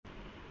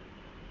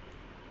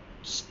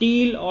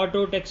Steel,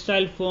 auto,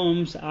 textile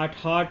firms at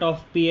heart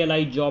of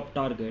PLI job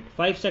target.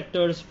 Five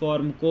sectors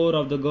form core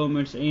of the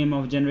government's aim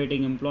of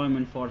generating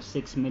employment for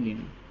 6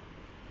 million.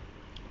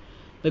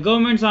 The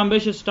government's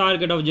ambitious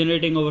target of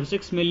generating over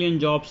 6 million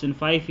jobs in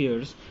 5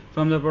 years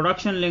from the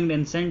Production Linked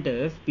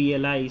Incentive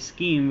 (PLI)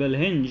 scheme will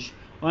hinge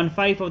on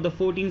 5 of the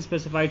 14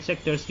 specified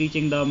sectors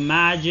reaching the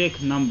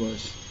magic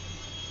numbers.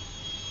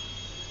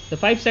 The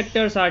 5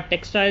 sectors are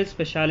textiles,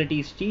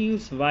 specialty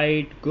steels,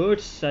 white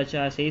goods such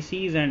as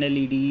ACs and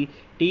LED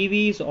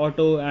TVs,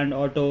 auto and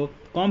auto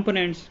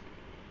components,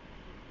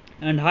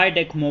 and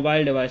high-tech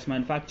mobile device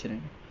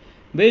manufacturing.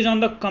 Based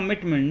on the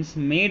commitments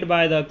made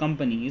by the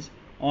companies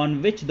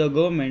on which the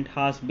government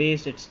has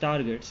based its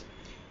targets,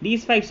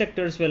 these 5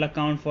 sectors will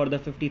account for the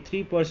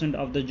 53%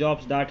 of the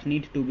jobs that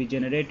need to be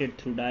generated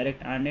through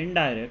direct and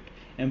indirect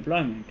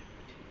employment.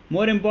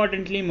 More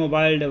importantly,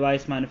 mobile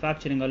device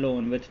manufacturing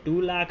alone, with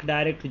 2 lakh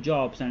direct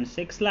jobs and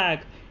 6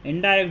 lakh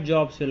indirect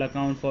jobs, will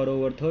account for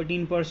over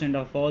 13%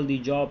 of all the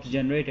jobs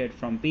generated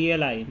from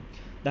PLI,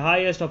 the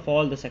highest of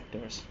all the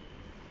sectors.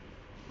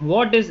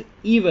 What is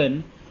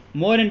even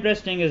more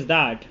interesting is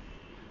that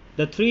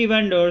the 3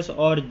 vendors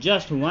or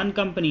just one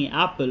company,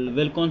 Apple,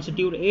 will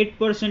constitute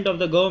 8% of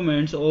the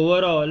government's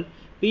overall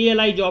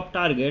PLI job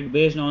target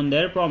based on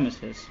their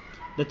promises.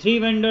 The 3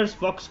 vendors,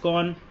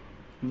 Foxconn,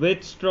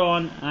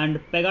 Wistron and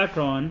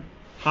Pegatron,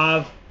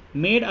 have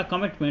made a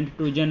commitment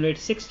to generate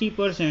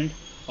 60%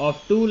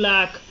 of 2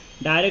 lakh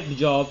direct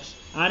jobs.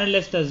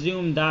 Analysts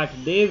assume that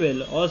they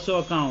will also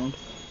account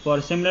for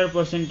a similar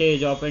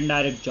percentage of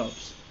indirect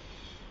jobs.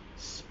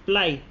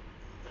 Split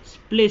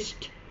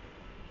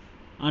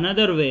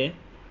another way,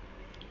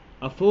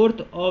 a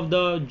fourth of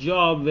the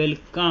job will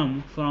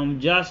come from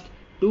just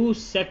 2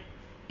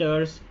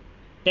 sectors,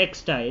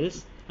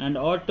 textiles and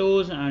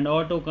autos and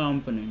auto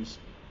components.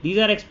 These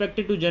are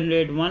expected to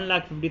generate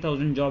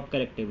 1,50,000 jobs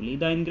collectively.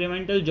 The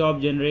incremental job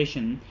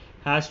generation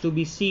has to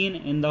be seen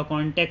in the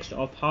context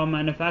of how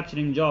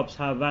manufacturing jobs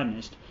have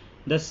vanished.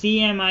 The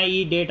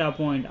CMIE data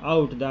point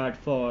out that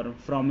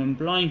from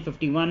employing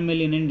 51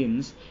 million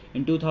Indians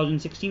in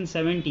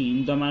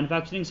 2016-17, the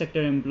manufacturing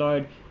sector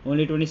employed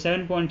only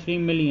 27.3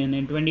 million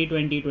in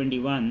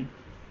 2020-21.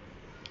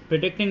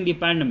 Predicting the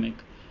pandemic.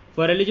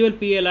 For eligible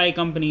PLI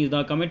companies,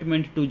 the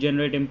commitment to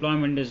generate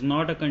employment is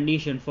not a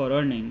condition for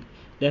earning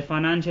their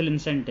financial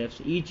incentives.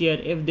 Each year,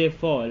 if they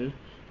fall,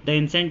 the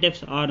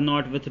incentives are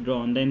not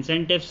withdrawn. The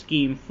incentive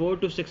scheme, 4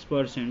 to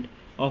 6%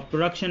 of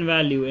production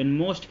value in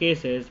most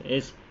cases,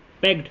 is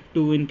pegged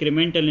to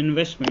incremental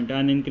investment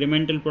and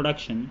incremental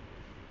production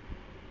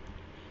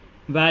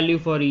value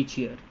for each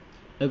year.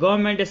 The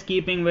government is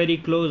keeping very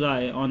close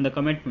eye on the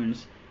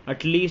commitments,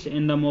 at least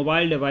in the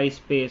mobile device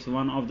space,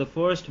 one of the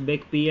first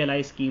big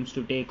PLI schemes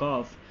to take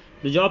off.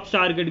 The jobs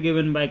target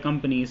given by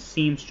companies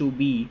seems to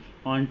be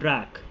on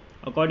track.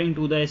 According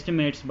to the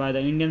estimates by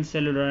the Indian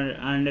Cellular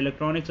and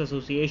Electronics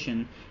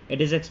Association, it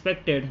is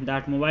expected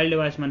that mobile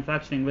device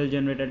manufacturing will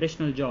generate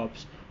additional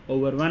jobs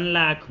over 1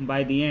 lakh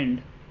by the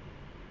end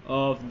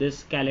of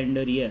this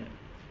calendar year,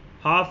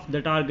 half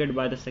the target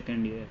by the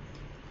second year.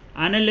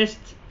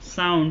 Analysts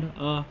sound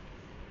a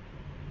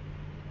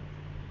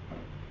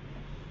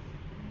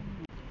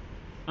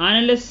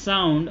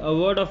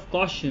word of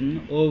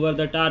caution over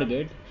the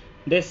target.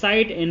 They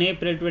cite in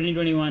April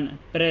 2021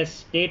 press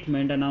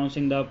statement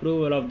announcing the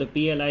approval of the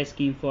PLI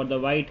scheme for the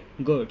white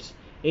goods,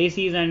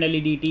 ACs and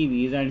LED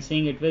TVs, and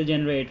saying it will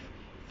generate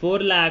 4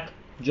 lakh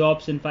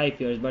jobs in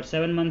 5 years, but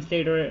 7 months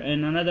later,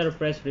 in another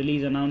press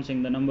release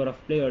announcing the number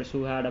of players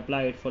who had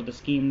applied for the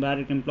scheme,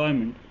 direct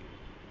employment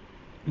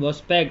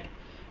was pegged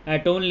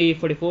at only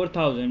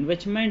 44,000,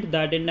 which meant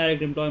that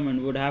indirect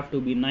employment would have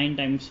to be 9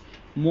 times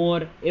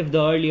more if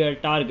the earlier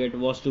target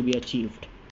was to be achieved.